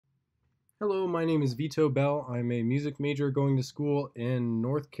Hello, my name is Vito Bell. I'm a music major going to school in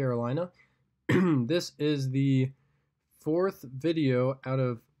North Carolina. This is the fourth video out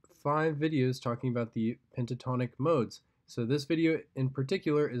of 5 videos talking about the pentatonic modes. So this video in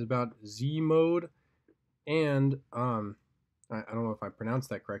particular is about Z mode and I don't know if I pronounced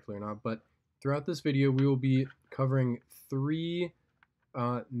that correctly or not, but throughout this video we will be covering three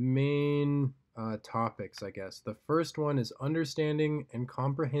main topics, I guess. The first one is understanding and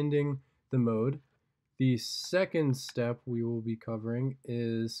comprehending the mode. The second step we will be covering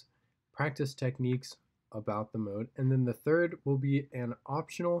is practice techniques about the mode. And then the third will be an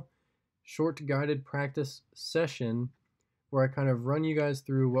optional short guided practice session where I kind of run you guys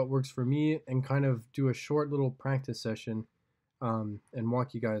through what works for me and kind of do a short little practice session and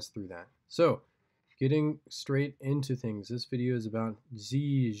walk you guys through that. So getting straight into things, this video is about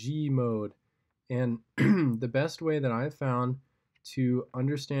G mode. And the best way that I've found to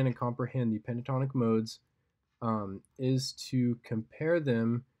understand and comprehend the pentatonic modes is to compare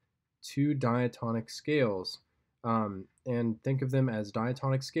them to diatonic scales and think of them as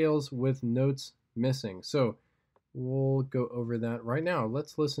diatonic scales with notes missing. So we'll go over that right now.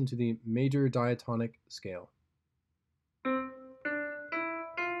 Let's listen to the major diatonic scale.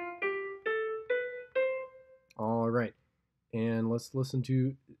 All right, and let's listen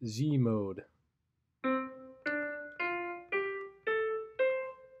to Z mode.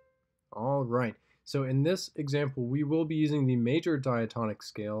 All right, so in this example, we will be using the major diatonic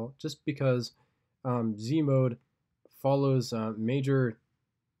scale just because Z mode follows major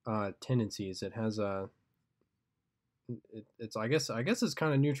tendencies. It has a, I guess it's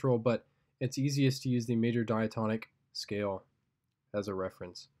kind of neutral, but it's easiest to use the major diatonic scale as a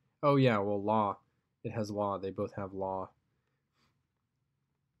reference. Oh yeah, well law. It has law. They both have law.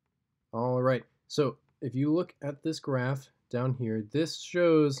 All right, so if you look at this graph down here, this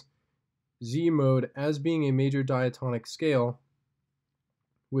shows Z mode as being a major diatonic scale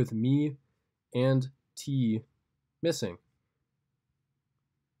with Mi and T missing.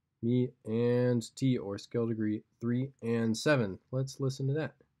 Mi and T, or scale degree 3 and 7. Let's listen to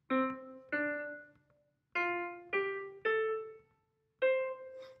that.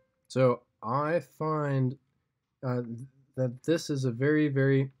 So I find that this is a very,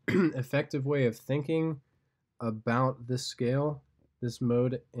 very effective way of thinking about this scale, this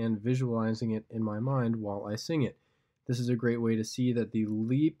mode, and visualizing it in my mind while I sing it. This is a great way to see that the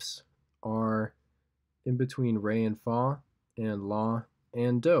leaps are in between Re and Fa and La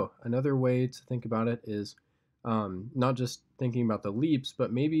and Do. Another way to think about it is not just thinking about the leaps,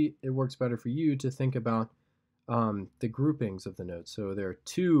 but maybe it works better for you to think about the groupings of the notes. So there are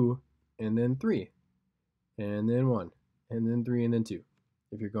 2 and then 3 and then 1 and then 3 and then 2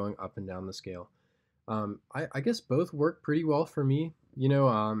 if you're going up and down the scale. I guess both work pretty well for me. You know,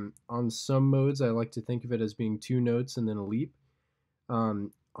 on some modes I like to think of it as being 2 notes and then a leap.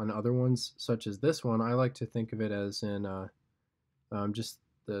 On other ones, such as this one, I like to think of it as in just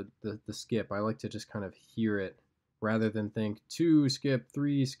the skip. I like to just kind of hear it rather than think 2 skip,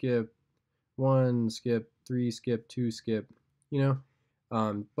 3 skip, 1 skip, 3 skip, 2 skip, you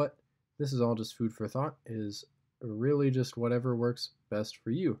know. But this is all just food for thought. It is really just whatever works best for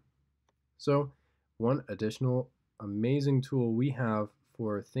you. So one additional amazing tool we have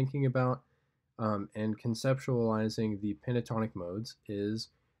for thinking about and conceptualizing the pentatonic modes is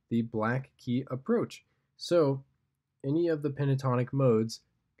the black key approach. So any of the pentatonic modes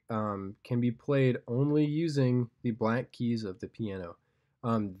can be played only using the black keys of the piano.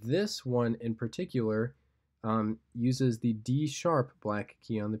 This one in particular uses the D sharp black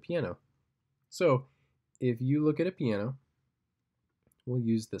key on the piano. So if you look at a piano, we'll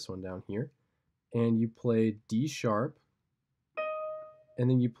use this one down here, and you play D sharp, and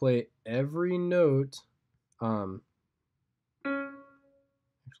then you play every note, actually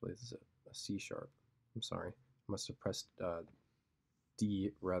this is a C sharp, I'm sorry, I must have pressed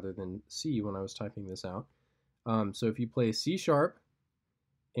D rather than C when I was typing this out. So if you play C sharp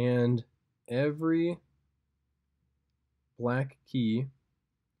and every black key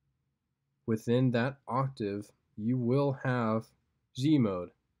within that octave, you will have Z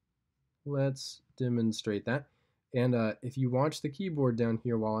mode. Let's demonstrate that. And if you watch the keyboard down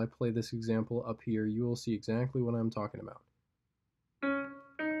here while I play this example up here, you will see exactly what I'm talking about.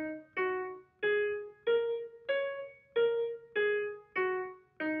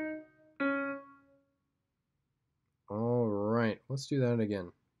 All right, let's do that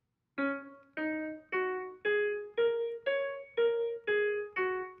again.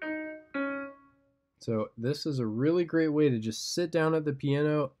 So this is a really great way to just sit down at the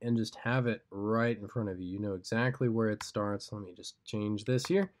piano and just have it right in front of you. You know exactly where it starts. Let me just change this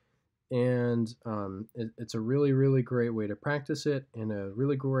here. and it's a really, really great way to practice it and a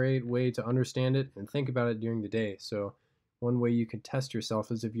really great way to understand it and think about it during the day. So one way you could test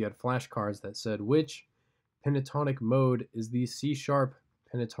yourself is if you had flashcards that said which pentatonic mode is the C sharp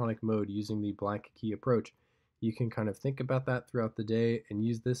pentatonic mode using the black key approach. You can kind of think about that throughout the day and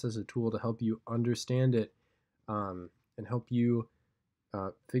use this as a tool to help you understand it, and help you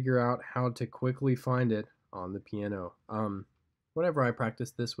figure out how to quickly find it on the piano. Whenever I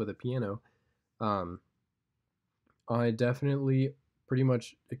practice this with a piano, um, I definitely pretty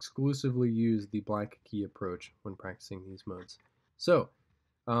much exclusively use the black key approach when practicing these modes. So,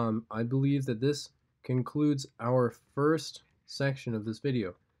 I believe that this concludes our first section of this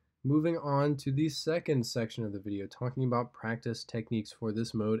video. Moving on to the second section of the video, talking about practice techniques for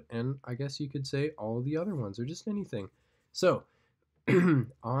this mode, and I guess you could say all the other ones, or just anything. So,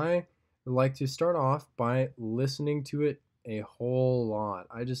 I like to start off by listening to it a whole lot.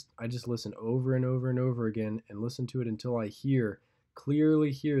 I just listen over and over and over again and listen to it until I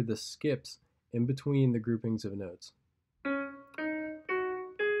clearly hear the skips in between the groupings of notes.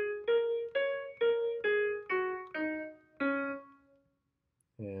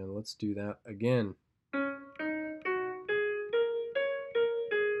 And let's do that again.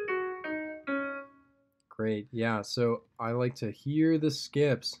 Great. Yeah, so I like to hear the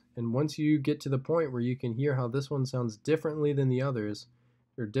skips, and once you get to the point where you can hear how this one sounds differently than the others,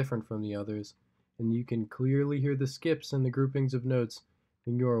 or different from the others, and you can clearly hear the skips and the groupings of notes,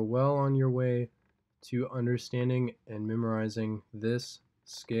 then you are well on your way to understanding and memorizing this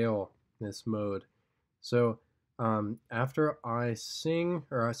scale, this mode. So after I sing,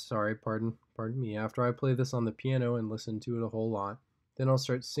 or sorry, pardon me, after I play this on the piano and listen to it a whole lot, then I'll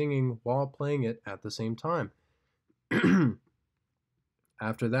start singing while playing it at the same time.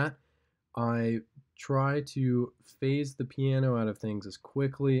 After that, I try to phase the piano out of things as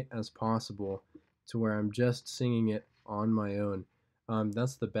quickly as possible to where I'm just singing it on my own.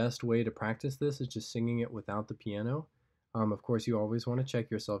 That's the best way to practice this, is just singing it without the piano. Of course, you always want to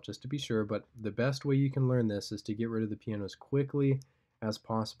check yourself just to be sure, but the best way you can learn this is to get rid of the piano as quickly as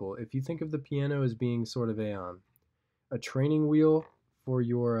possible. If you think of the piano as being sort of a training wheel for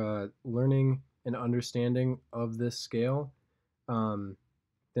your learning and understanding of this scale,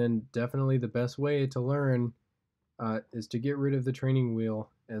 then definitely the best way to learn is to get rid of the training wheel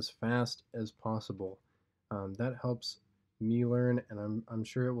as fast as possible. That helps me learn, and I'm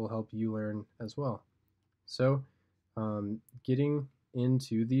sure it will help you learn as well. So, getting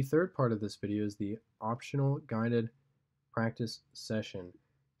into the third part of this video is the optional guided practice session.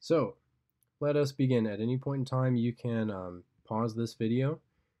 So, let us begin. At any point in time, you can pause this video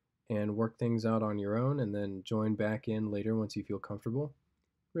and work things out on your own, and then join back in later once you feel comfortable.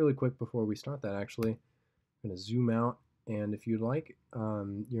 Really quick before we start that, actually, I'm going to zoom out, and if you'd like,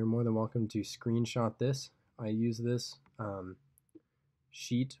 you're more than welcome to screenshot this. I use this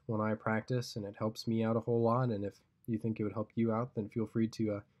sheet when I practice, and it helps me out a whole lot, and if you think it would help you out, then feel free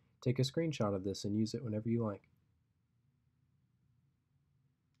to take a screenshot of this and use it whenever you like.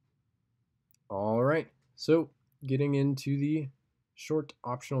 All right, so getting into the short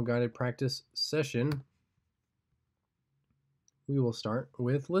optional guided practice session, we will start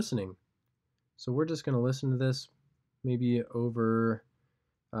with listening. So we're just going to listen to this maybe over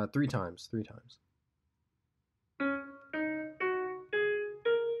 3 times.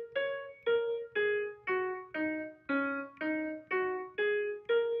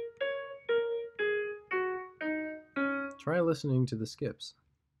 Try listening to the skips.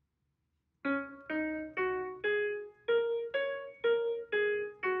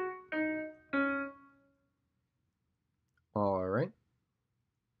 All right.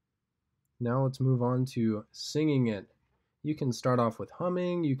 Now let's move on to singing it. You can start off with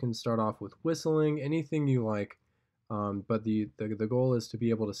humming, you can start off with whistling, anything you like, but the goal is to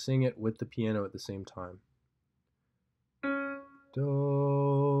be able to sing it with the piano at the same time.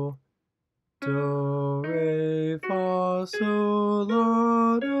 Do, do, re, fa, sol,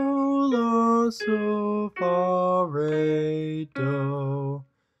 la, do, la, so, fa, re, do.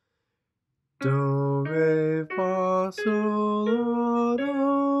 Do, re, fa, sol, la,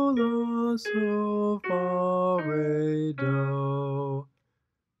 do, la, so, fa, re, do.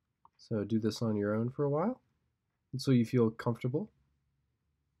 So do this on your own for a while until you feel comfortable.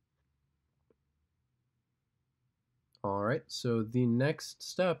 All right, so the next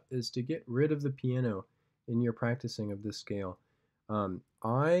step is to get rid of the piano in your practicing of this scale.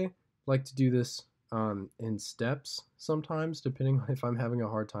 I like to do this in steps sometimes, depending on if I'm having a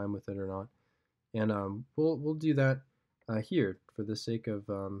hard time with it or not. And we'll do that here for the sake of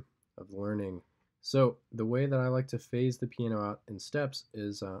learning. So the way that I like to phase the piano out in steps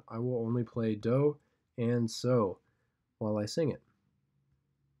is I will only play do and so while I sing it.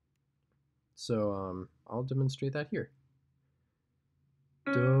 So I'll demonstrate that here.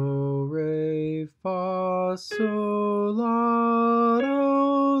 Do, re, fa, sol, la,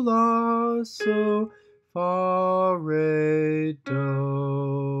 do, la, so, fa, re,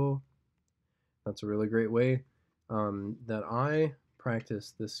 do. That's a really great way that I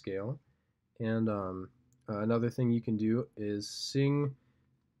practice this scale. And another thing you can do is sing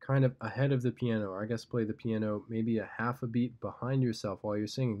kind of ahead of the piano, or I guess play the piano maybe a half a beat behind yourself while you're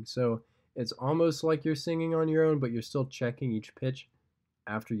singing. So it's almost like you're singing on your own, but you're still checking each pitch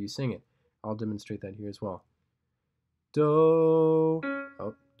after you sing it. I'll demonstrate that here as well. Do,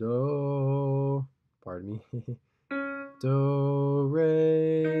 oh, do, pardon me. Do,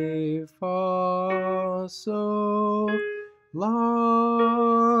 re, fa, sol,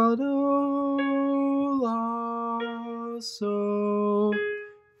 la, do, la, so,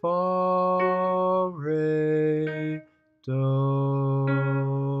 fa, re, do.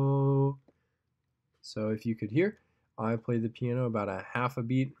 So if you could hear, I played the piano about a half a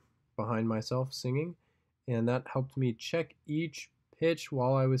beat behind myself singing, and that helped me check each pitch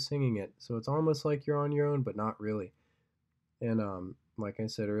while I was singing it. So it's almost like you're on your own, but not really. And like I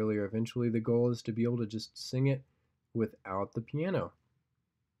said earlier, eventually the goal is to be able to just sing it without the piano.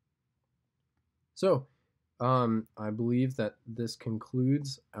 So I believe that this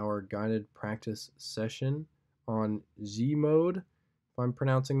concludes our guided practice session on G mode, if I'm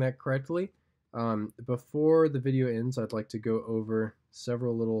pronouncing that correctly. Before the video ends, I'd like to go over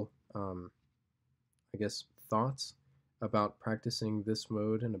several little, I guess, thoughts about practicing this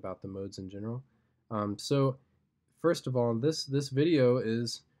mode and about the modes in general. So first of all, this video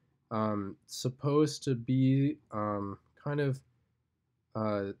is supposed to be kind of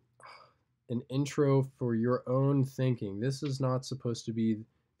uh, an intro for your own thinking. This is not supposed to be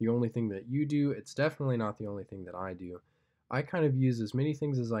the only thing that you do. It's definitely not the only thing that I do. I kind of use as many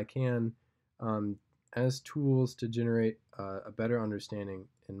things as I can as tools to generate a better understanding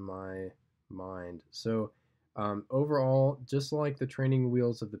in my mind. So overall, just like the training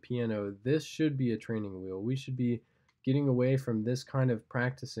wheels of the piano, this should be a training wheel. We should be getting away from this kind of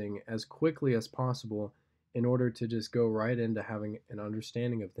practicing as quickly as possible in order to just go right into having an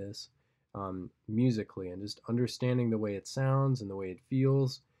understanding of this musically and just understanding the way it sounds and the way it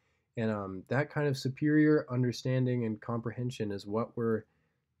feels. And that kind of superior understanding and comprehension is what we're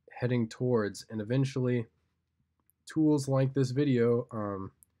heading towards. And eventually, tools like this video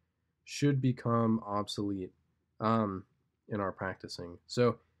should become obsolete in our practicing.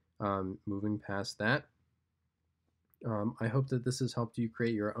 So moving past that, I hope that this has helped you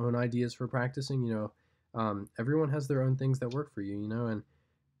create your own ideas for practicing. Everyone has their own things that work for you, and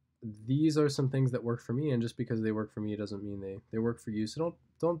these are some things that work for me, and just because they work for me doesn't mean they work for you. So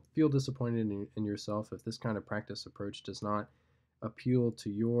don't feel disappointed in yourself if this kind of practice approach does not appeal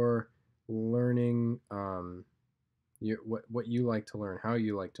to your learning, what you like to learn, how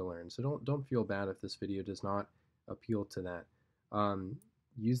you like to learn. So don't feel bad if this video does not appeal to that.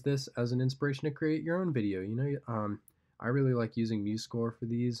 Use this as an inspiration to create your own video. I really like using MuseScore for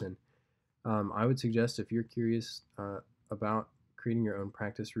these, and I would suggest if you're curious about creating your own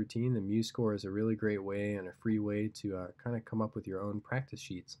practice routine, the MuseScore is a really great way and a free way to kind of come up with your own practice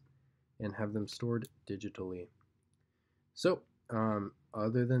sheets and have them stored digitally. So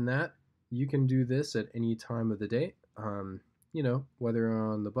other than that, you can do this at any time of the day. Whether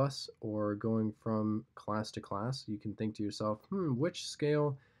you're on the bus or going from class to class, you can think to yourself, which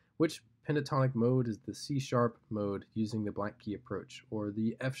pentatonic mode is the C sharp mode using the black key approach, or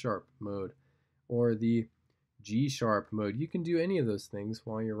the F sharp mode, or the G sharp mode. You can do any of those things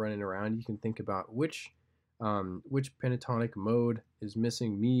while you're running around. You can think about which pentatonic mode is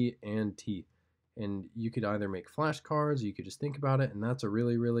missing me and T. And you could either make flashcards, or you could just think about it, and that's a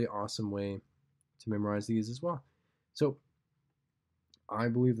really, really awesome way to memorize these as well. So I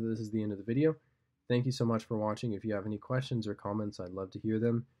believe that this is the end of the video. Thank you so much for watching. If you have any questions or comments, I'd love to hear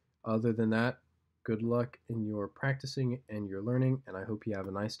them. Other than that, good luck in your practicing and your learning, and I hope you have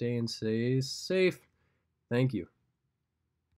a nice day and stay safe. Thank you.